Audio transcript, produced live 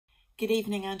Good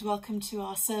evening and welcome to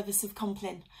our service of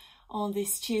Compline on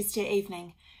this Tuesday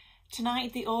evening.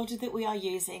 Tonight the order that we are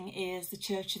using is the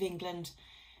Church of England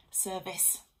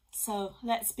service. So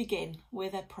let's begin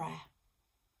with a prayer.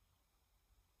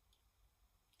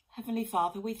 Heavenly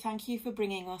Father, we thank you for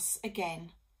bringing us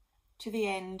again to the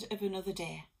end of another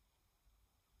day.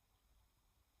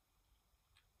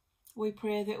 We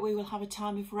pray that we will have a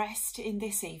time of rest in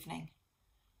this evening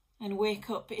and wake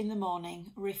up in the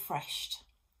morning refreshed.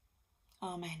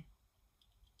 Amen.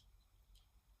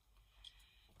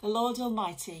 The Lord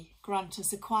Almighty grant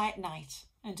us a quiet night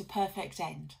and a perfect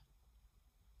end.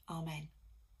 Amen.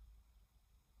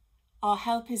 Our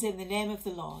help is in the name of the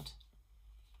Lord,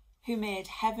 who made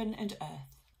heaven and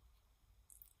earth.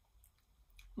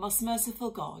 Most merciful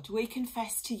God, we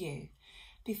confess to you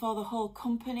before the whole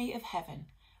company of heaven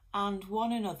and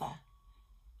one another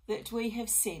that we have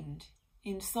sinned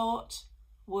in thought,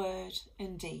 word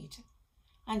and deed,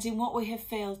 and in what we have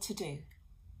failed to do.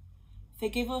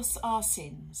 Forgive us our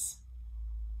sins,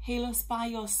 heal us by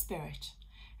your Spirit,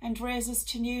 and raise us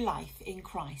to new life in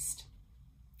Christ.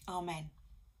 Amen.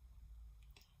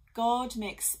 God,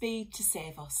 make speed to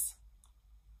save us.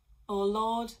 O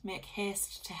Lord, make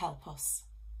haste to help us.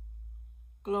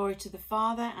 Glory to the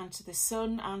Father, and to the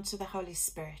Son, and to the Holy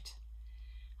Spirit,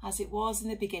 as it was in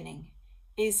the beginning,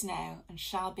 is now, and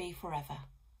shall be forever.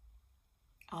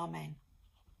 Amen.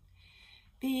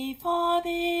 Before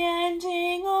the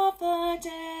ending of the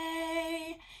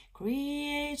day,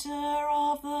 Creator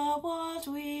of the world,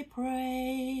 we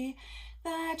pray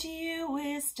that you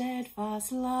with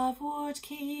steadfast love would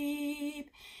keep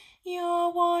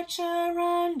your watch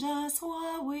around us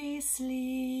while we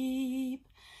sleep.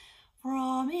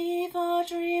 From evil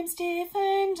dreams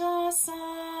defend our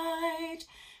sight,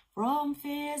 from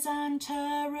fears and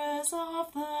terrors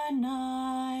of the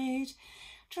night.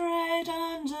 Tread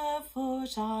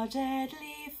underfoot our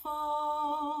deadly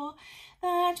foe,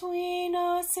 that we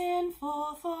no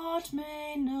sinful thought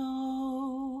may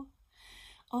know.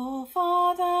 O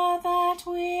Father, that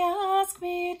we ask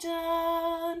be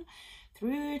done,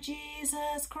 through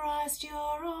Jesus Christ,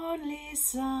 your only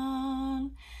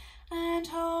Son, and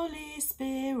Holy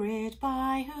Spirit,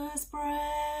 by whose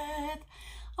breath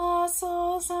our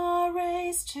souls are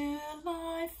raised to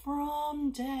life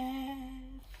from death.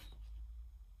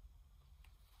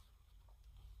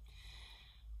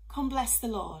 Come bless the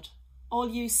Lord, all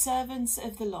you servants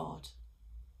of the Lord,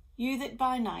 you that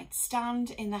by night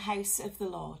stand in the house of the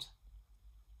Lord.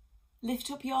 Lift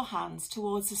up your hands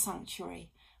towards the sanctuary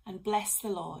and bless the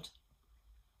Lord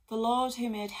who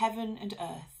made heaven and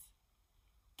earth,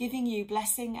 giving you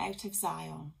blessing out of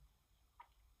Zion.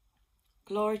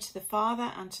 Glory to the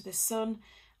Father, and to the Son,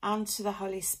 and to the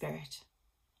Holy Spirit,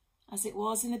 as it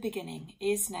was in the beginning,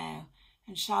 is now,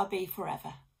 and shall be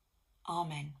forever.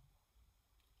 Amen.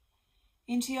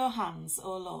 Into your hands,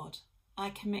 O Lord, I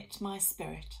commit my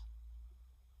spirit.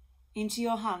 Into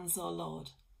your hands, O Lord,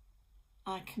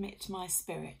 I commit my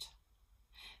spirit.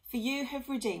 For you have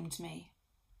redeemed me,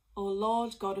 O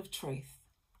Lord God of truth.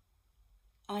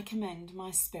 I commend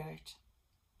my spirit.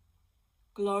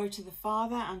 Glory to the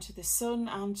Father, and to the Son,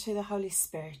 and to the Holy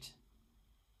Spirit.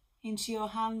 Into your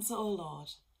hands, O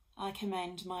Lord, I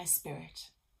commend my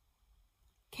spirit.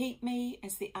 Keep me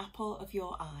as the apple of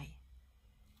your eye.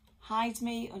 Hide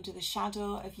me under the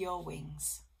shadow of your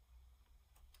wings.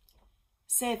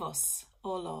 Save us,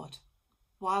 O Lord,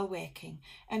 while waking,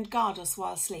 and guard us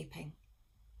while sleeping,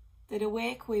 that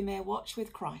awake we may watch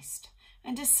with Christ,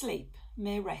 and asleep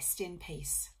may rest in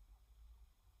peace.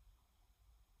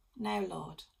 Now,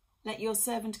 Lord, let your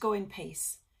servant go in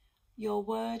peace. Your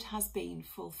word has been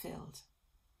fulfilled.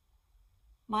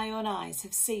 My own eyes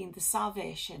have seen the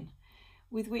salvation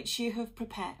with which you have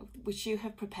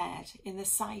prepared in the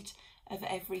sight of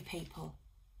every people,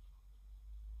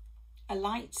 a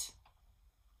light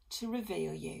to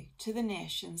reveal you to the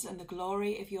nations and the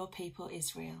glory of your people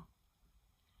Israel.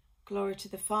 Glory to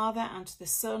the Father, and to the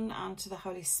Son, and to the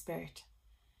Holy Spirit,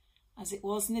 as it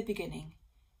was in the beginning,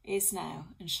 is now,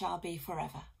 and shall be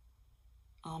forever.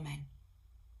 Amen.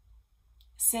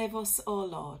 Save us, O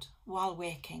Lord, while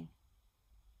waking,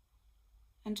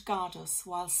 and guard us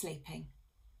while sleeping,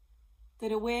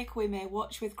 that awake we may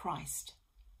watch with Christ,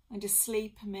 and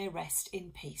asleep may rest in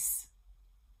peace.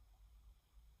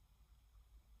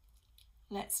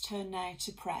 Let's turn now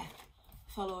to prayer,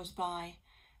 followed by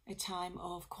a time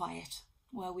of quiet,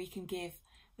 where we can give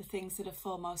the things that are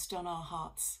foremost on our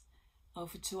hearts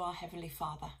over to our Heavenly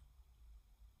Father.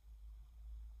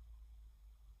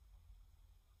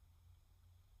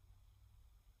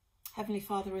 Heavenly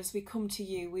Father, as we come to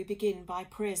you, we begin by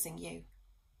praising you.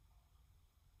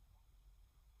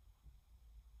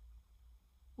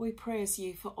 We praise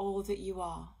you for all that you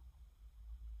are,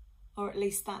 or at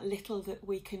least that little that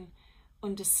we can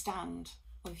understand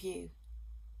of you.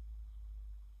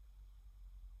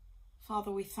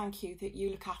 Father, we thank you that you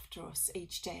look after us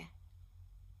each day.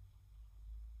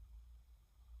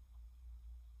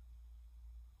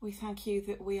 We thank you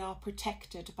that we are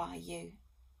protected by you.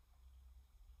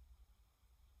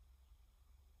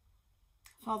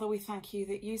 Father, we thank you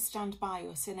that you stand by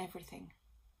us in everything,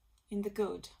 in the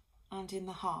good and in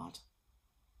the hard,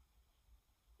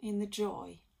 in the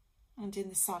joy and in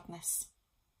the sadness,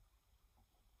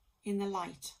 in the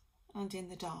light and in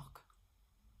the dark.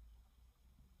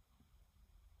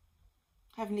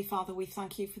 Heavenly Father, we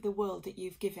thank you for the world that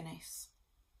you've given us.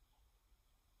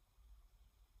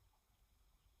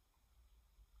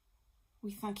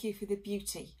 We thank you for the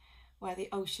beauty where the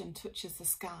ocean touches the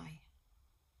sky,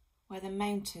 where the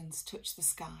mountains touch the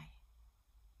sky.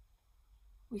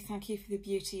 We thank you for the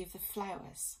beauty of the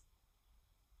flowers,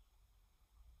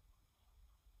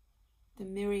 the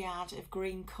myriad of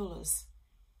green colours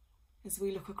as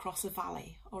we look across a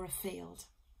valley or a field.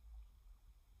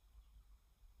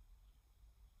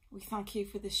 We thank you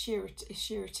for the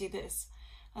surety that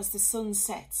as the sun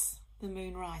sets, the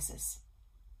moon rises.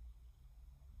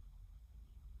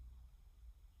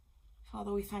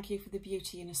 Father, we thank you for the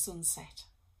beauty in a sunset,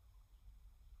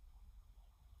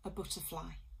 a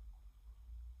butterfly.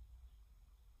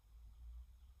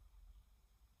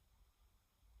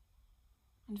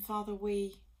 And Father,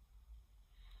 we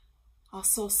are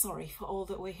so sorry for all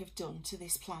that we have done to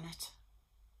this planet.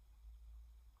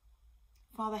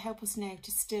 Father, help us now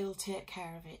to still take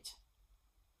care of it,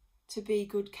 to be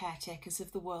good caretakers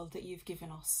of the world that you've given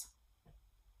us.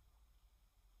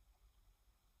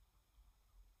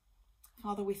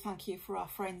 Father, we thank you for our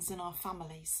friends and our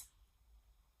families.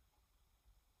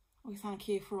 We thank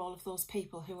you for all of those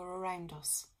people who are around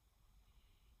us,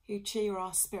 who cheer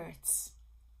our spirits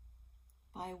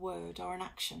by a word or an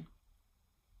action.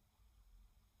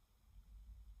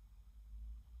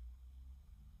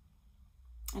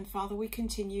 And Father, we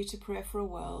continue to pray for a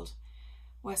world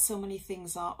where so many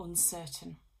things are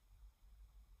uncertain,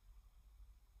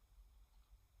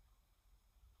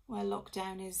 where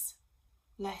lockdown is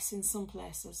less in some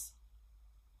places,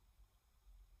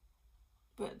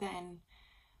 but then,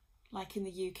 like in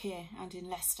the UK and in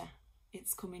Leicester,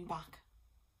 it's coming back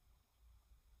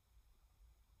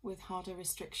with harder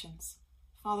restrictions.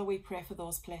 Father, we pray for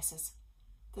those places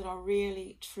that are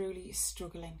really, truly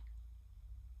struggling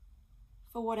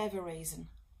for whatever reason.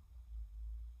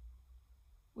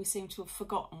 We seem to have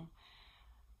forgotten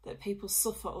that people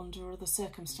suffer under other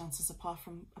circumstances apart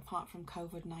from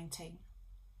COVID-19.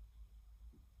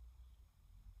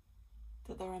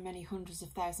 That there are many hundreds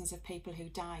of thousands of people who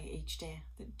die each day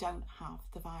that don't have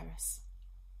the virus.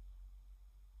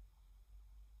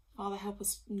 Father, help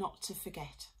us not to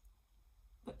forget,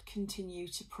 but continue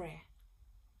to pray.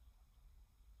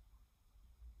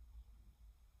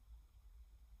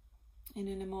 And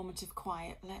in a moment of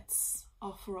quiet, let's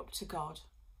offer up to God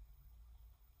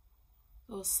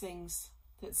those things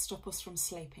that stop us from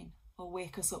sleeping or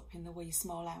wake us up in the wee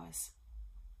small hours.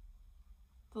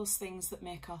 Those things that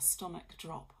make our stomach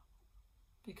drop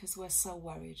because we're so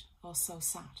worried or so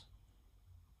sad.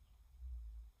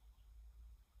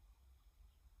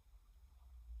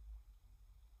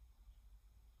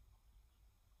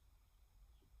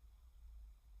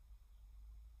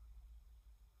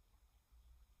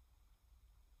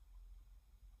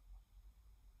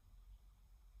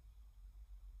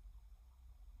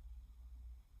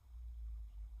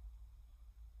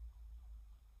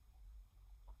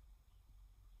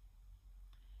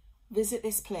 Visit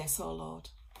this place, O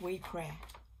Lord, we pray,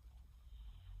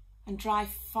 and drive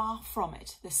far from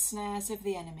it the snares of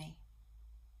the enemy.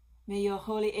 May your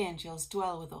holy angels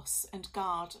dwell with us and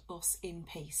guard us in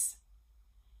peace.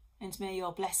 And may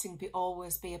your blessing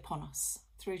always be upon us,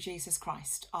 through Jesus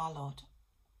Christ our Lord.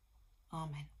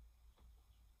 Amen.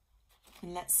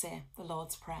 And let's say the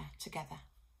Lord's Prayer together.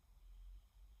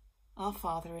 Our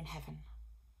Father in heaven,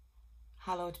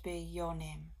 hallowed be your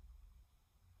name.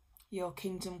 Your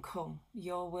kingdom come,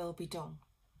 your will be done,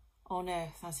 on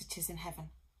earth as it is in heaven.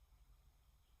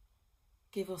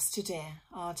 Give us today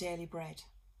our daily bread,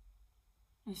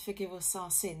 and forgive us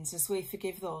our sins as we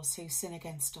forgive those who sin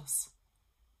against us.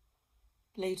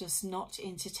 Lead us not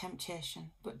into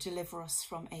temptation, but deliver us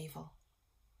from evil.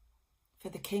 For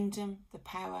the kingdom, the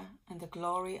power, and the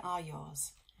glory are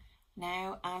yours,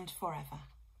 now and forever.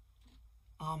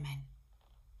 Amen.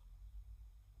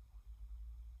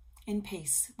 In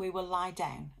peace we will lie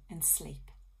down and sleep.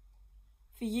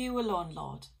 For you alone,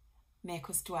 Lord, make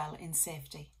us dwell in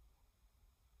safety.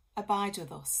 Abide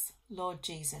with us, Lord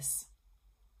Jesus.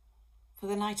 For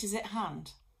the night is at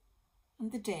hand,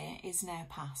 and the day is now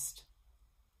past.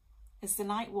 As the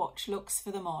night watch looks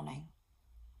for the morning,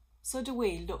 so do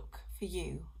we look for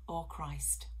you, O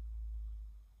Christ.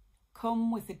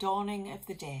 Come with the dawning of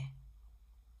the day,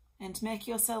 and make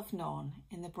yourself known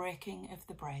in the breaking of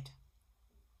the bread.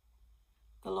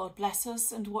 The Lord bless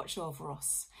us and watch over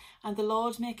us, and the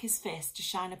Lord make his face to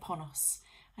shine upon us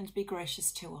and be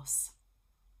gracious to us.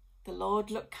 The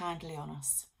Lord look kindly on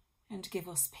us and give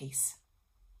us peace.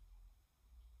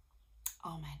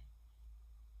 Amen.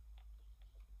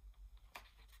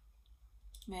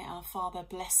 May our Father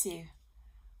bless you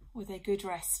with a good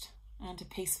rest and a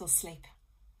peaceful sleep.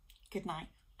 Good night,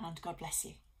 and God bless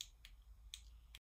you.